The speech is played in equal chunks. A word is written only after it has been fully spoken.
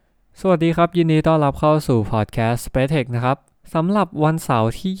สวัสดีครับยินดีต้อนรับเข้าสู่พอดแคสต์ Space Tech นะครับสำหรับวันเสา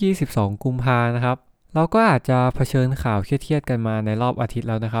ร์ที่22กุมภานะครับเราก็อาจจะเผชิญข่าวเครียดๆกันมาในรอบอาทิตย์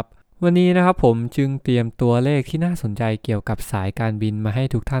แล้วนะครับวันนี้นะครับผมจึงเตรียมตัวเลขที่น่าสนใจเกี่ยวกับสายการบินมาให้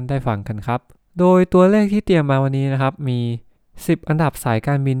ทุกท่านได้ฟังกันครับโดยตัวเลขที่เตรียมมาวันนี้นะครับมี10อันดับสายก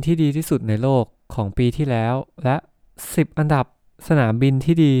ารบินที่ดีที่สุดในโลกของปีที่แล้วและ10อันดับสนามบิน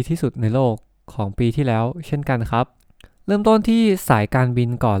ที่ดีที่สุดในโลกของปีที่แล้วเช่นกันครับเริ่มต้นที่สายการบิน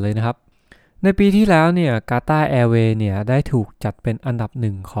ก่อนเลยนะครับ ในปีที่แล้วเนี่ยกาตาร์แอร์เวย์เนี่ยได้ถูกจัดเป็นอันดับห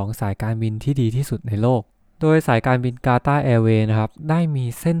นึ่งของสายการบินที่ดีที่สุดในโลกโดยสายการบินกาตาร์แอร์เวย์นะครับได้มี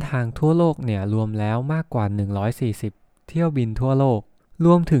เส้นทางทั่วโลกเนี่ยรวมแล้วมากกว่า140เที่ยวบินทั่วโลกร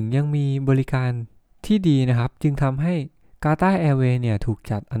วมถึงยังมีบริการที่ดีนะครับจึงทำให้กาตาร์แอร์เวย์เนี่ยถูก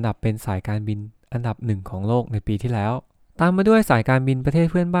จัดอันดับเป็นสายการบินอันดับหนึ่งของโลกในปีที่แล้วตามมาด้วยสายการบินประเทศ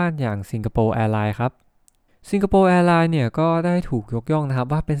เพื่อนบ้านอย่างสิงคโปร์แอร์ไลน์ครับสิงคโปร์แอร์ไลน์เนี่ยก็ได้ถูกยกย่องนะครับ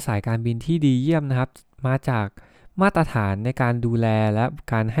ว่าเป็นสายการบินที่ดีเยี่ยมนะครับมาจากมาตรฐานในการดูแลและ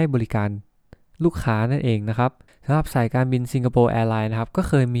การให้บริการลูกค้านั่นเองนะครับสำหรับสายการบินสิงคโปร์แอร์ไลน์นะครับก็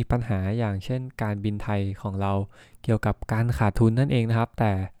เคยมีปัญหาอย่างเช่นการบินไทยของเราเกี่ยวกับการขาดทุนนั่นเองนะครับแ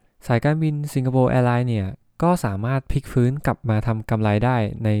ต่สายการบินสิงคโปร์แอร์ไลน์เนี่ยก็สามารถพลิกฟื้นกลับมาทำกำไรได้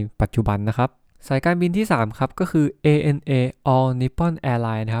ในปัจจุบันนะครับสายการบินที่3ครับก็คือ ANA All Nippon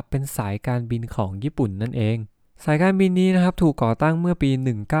Airline นะครับเป็นสายการบินของญี่ปุ่นนั่นเองสายการบินนี้นะครับถูกก่อตั้งเมื่อปี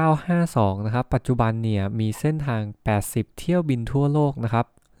1952นะครับปัจจุบันเนี่ยมีเส้นทาง80เที่ยวบินทั่วโลกนะครับ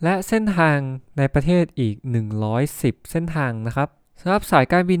และเส้นทางในประเทศอีก110เส้นทางนะครับสำหรับสาย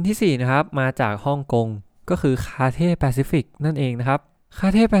การบินที่4นะครับมาจากฮ่องกงก็คือคาเท่แปซิฟิกนั่นเองนะครับคา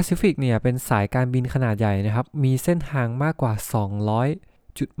เท่แปซิฟิกเนี่ยเป็นสายการบินขนาดใหญ่นะครับมีเส้นทางมากกว่า200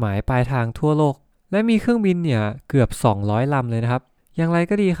จุดหมายปลายทางทั่วโลกและมีเครื่องบินเนี่ยเกือบ200ลำเลยนะครับอย่างไร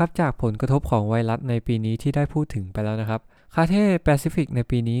ก็ดีครับจากผลกระทบของไวรัสในปีนี้ที่ได้พูดถึงไปแล้วนะครับคาเท่แปซิฟิกใน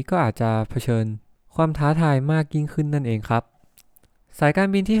ปีนี้ก็อาจจะเผชิญความท้าทายมากยิ่งขึ้นนั่นเองครับสายการ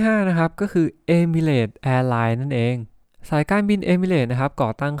บินที่5นะครับก็คือ Emirates Airline นั่นเองสายการบิน Emirates นะครับก่อ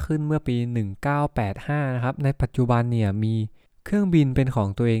ตั้งขึ้นเมื่อปี1985นะครับในปัจจุบันเนี่ยมีเครื่องบินเป็นของ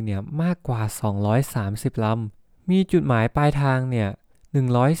ตัวเองเนี่ยมากกว่า230ลำมีจุดหมายปลายทางเนี่ย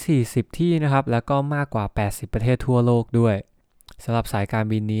140ที่นะครับแล้วก็มากกว่า80ประเทศทั่วโลกด้วยสำหรับสายการ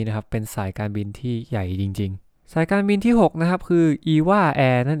บินนี้นะครับเป็นสายการบินที่ใหญ่จริงๆสายการบินที่6นะครับคือ EVA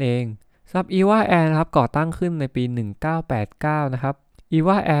Air นั่นเองสำหรับ EVA Air นะครับก่อตั้งขึ้นในปี1989นะครับ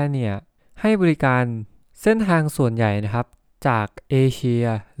EVA Air เนี่ยให้บริการเส้นทางส่วนใหญ่นะครับจากเอเชีย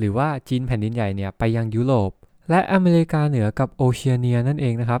หรือว่าจีนแผ่นดินใหญ่เนี่ยไปยังยุโรปและอเมริกาเหนือกับโอเชียเนียนั่นเอ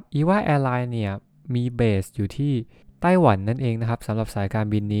งนะครับ EVA Airline เนี่ยมีเบสอยู่ที่ไต้หวันนั่นเองนะครับสำหรับสายการ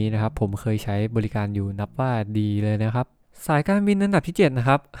บินนี้นะครับผมเคยใช้บริการอยู่นับว่าดีเลยนะครับสายการบินอันดับที่7นะค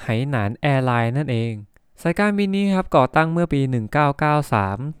รับไหหนานแอร์ไลน์นั่นเองสายการบินนี้ครับก่อตั้งเมื่อปี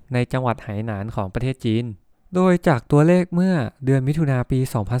1993ในจังหวัดไหหนานของประเทศจีนโดยจากตัวเลขเมื่อเดือนมิถุนาปี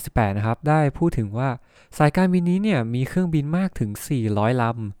2018นะครับได้พูดถึงว่าสายการบินนี้เนี่ยมีเครื่องบินมากถึง400ล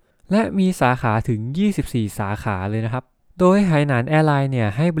ำและมีสาขาถึง24สาขาเลยนะครับโดยไหหนานแอร์ไลน์เนี่ย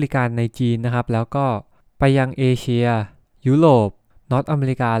ให้บริการในจีนนะครับแล้วก็ไปยังเอเชียยุโรปนอร์ทอเม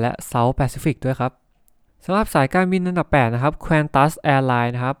ริกาและเซาท์แปซิฟิกด้วยครับสำหรับสายการบินอันดับ8นะครับ Qantas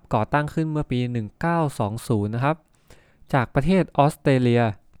Airline นะครับก่อตั้งขึ้นเมื่อปี1920นะครับจากประเทศออสเตรเลีย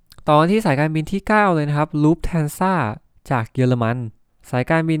ต่อที่สายการบินที่9เลยนะครับ Lufthansa จากเยอรมันสาย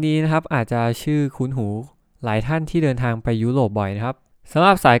การบินนี้นะครับอาจจะชื่อคุ้นหูหลายท่านที่เดินทางไปยุโรปบ่อยนะครับสำห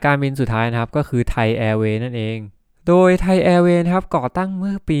รับสายการบินสุดท้ายนะครับก็คือไทยแอร์เวย์นั่นเองโดยไทยแอร์เวย์นะครับก่อตั้งเ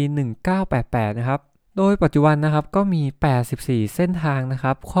มื่อปี1988นะครับโดยปัจจุบันนะครับก็มี84เส้นทางนะค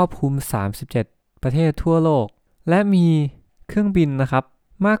รับครอบคลุม37ประเทศทั่วโลกและมีเครื่องบินนะครับ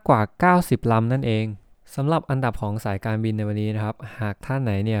มากกว่า90ลำนั่นเองสำหรับอันดับของสายการบินในวันนี้นะครับหากท่านไห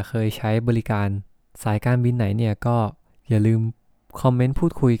นเนี่ยเคยใช้บริการสายการบินไหนเนี่ยก็อย่าลืมคอมเมนต์พู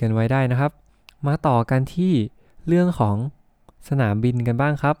ดคุยกันไว้ได้นะครับมาต่อกันที่เรื่องของสนามบินกันบ้า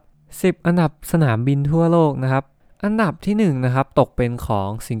งครับ10อันดับสนามบินทั่วโลกนะครับอันดับที่1นะครับตกเป็นของ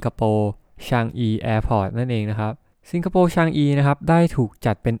สิงคโปร์ชางอีแอร์พอร์ตนั่นเองนะครับสิงคโปร์ชางอีนะครับได้ถูก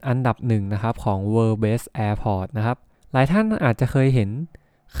จัดเป็นอันดับหนึ่งนะครับของ World Best Airport นะครับหลายท่านอาจจะเคยเห็น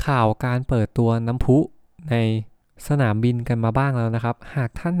ข่าวการเปิดตัวน้ำพุในสนามบินกันมาบ้างแล้วนะครับหาก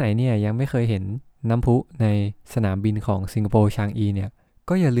ท่านไหนเนี่ยยังไม่เคยเห็นน้ำพุในสนามบินของสิงคโปร์ชางอีเนี่ย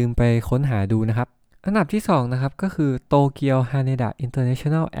ก็อย่าลืมไปค้นหาดูนะครับอันดับที่2นะครับก็คือโตเกียวฮาเนดะอินเตอร์เนชั่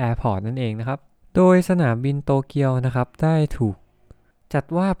นแนลแอร์พอร์ตนั่นเองนะครับโดยสนามบินโตเกียวนะครับได้ถูกจัด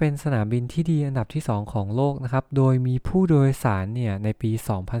ว่าเป็นสนามบินที่ดีอันดับที่2ของโลกนะครับโดยมีผู้โดยสารเนี่ยในปี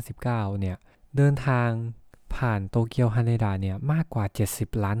2019เนี่ยเดินทางผ่านโตเกียวฮาเนดะเนี่ยมากกว่า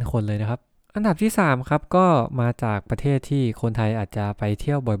70ล้านคนเลยนะครับ อันดับที่3ครับก็มาจากประเทศที่คนไทยอาจจะไปเ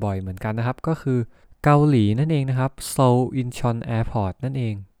ที่ยวบ่อยๆเหมือนกันนะครับก็คือเกาหลีนั่นเองนะครับโซลอินชอนแอร์พอร์ตนั่นเอ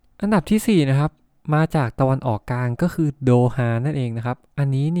งอันดับที่4นะครับมาจากตะวันออกกลางก็คือโดฮานั่นเองนะครับอัน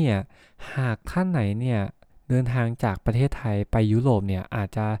นี้เนี่ยหากท่านไหนเนี่ยเดินทางจากประเทศไทยไปยุโรปเนี่ยอาจ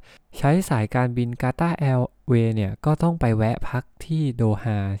จะใช้สายการบินกาตาร์แอร์เวย์เนี่ยก็ต้องไปแวะพักที่โดฮ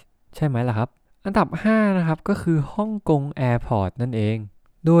าใช่ไหมล่ะครับอันดับ5นะครับก็คือฮ่องกงแอร์พอร์ตนั่นเอง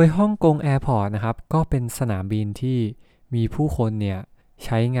โดยฮ่องกงแอร์พอร์ตนะครับก็เป็นสนามบินที่มีผู้คนเนี่ยใ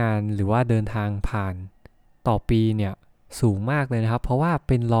ช้งานหรือว่าเดินทางผ่านต่อปีเนี่ยสูงมากเลยนะครับเพราะว่าเ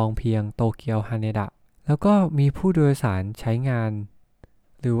ป็นรองเพียงโตเกียวฮาเนดะแล้วก็มีผู้โดยสารใช้งาน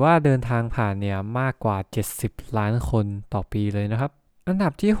หรือว่าเดินทางผ่านเนี่ยมากกว่า70ล้านคนต่อปีเลยนะครับอันดั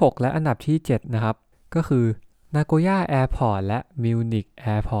บที่6และอันดับที่7นะครับก็คือนาโกย่าแอร์พอร์ตและมิวนิกแอ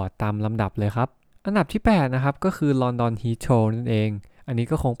ร์พอร์ตตามลำดับเลยครับอันดับที่8นะครับก็คือลอนดอนฮีโธรนั่นเองอันนี้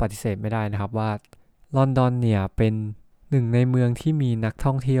ก็คงปฏิเสธไม่ได้นะครับว่าลอนดอนเนี่ยเป็นหนึ่งในเมืองที่มีนัก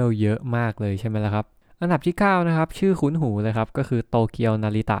ท่องเที่ยวเยอะมากเลยใช่ไหมล่ะครับอันดับที่9นะครับชื่อคุ้นหูเลยครับก็คือโตเกียวนา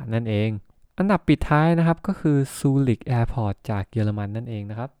ริตะนั่นเองอันดับปิดท้ายนะครับก็คือซูริกแอร์พอร์ตจากเยอรมันนั่นเอง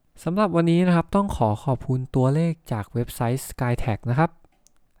นะครับสำหรับวันนี้นะครับต้องขอบคุณตัวเลขจากเว็บไซต์ Skytrax นะครับ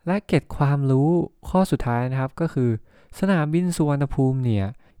และเก็บความรู้ข้อสุดท้ายนะครับก็คือสนามบินสุวรรณภูมิเนี่ย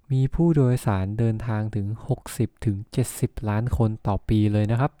มีผู้โดยสารเดินทางถึง60-70ล้านคนต่อปีเลย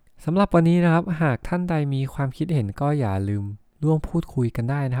นะครับสำหรับวันนี้นะครับหากท่านใดมีความคิดเห็นก็อย่าลืมร่วมพูดคุยกัน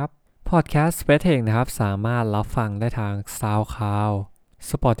ได้นะครับพอดแคสต์ SpaceTech นะครับสามารถรับฟังได้ทาง SoundCloud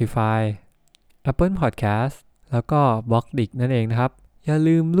Spotify Apple Podcast แล้วก็ b ล็อกดินั่นเองนะครับอย่า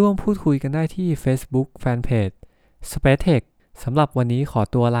ลืมร่วมพูดคุยกันได้ที่ Facebook Fanpage SpaceTech สำหรับวันนี้ขอ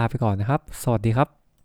ตัวลาไปก่อนนะครับสวัสดีครับ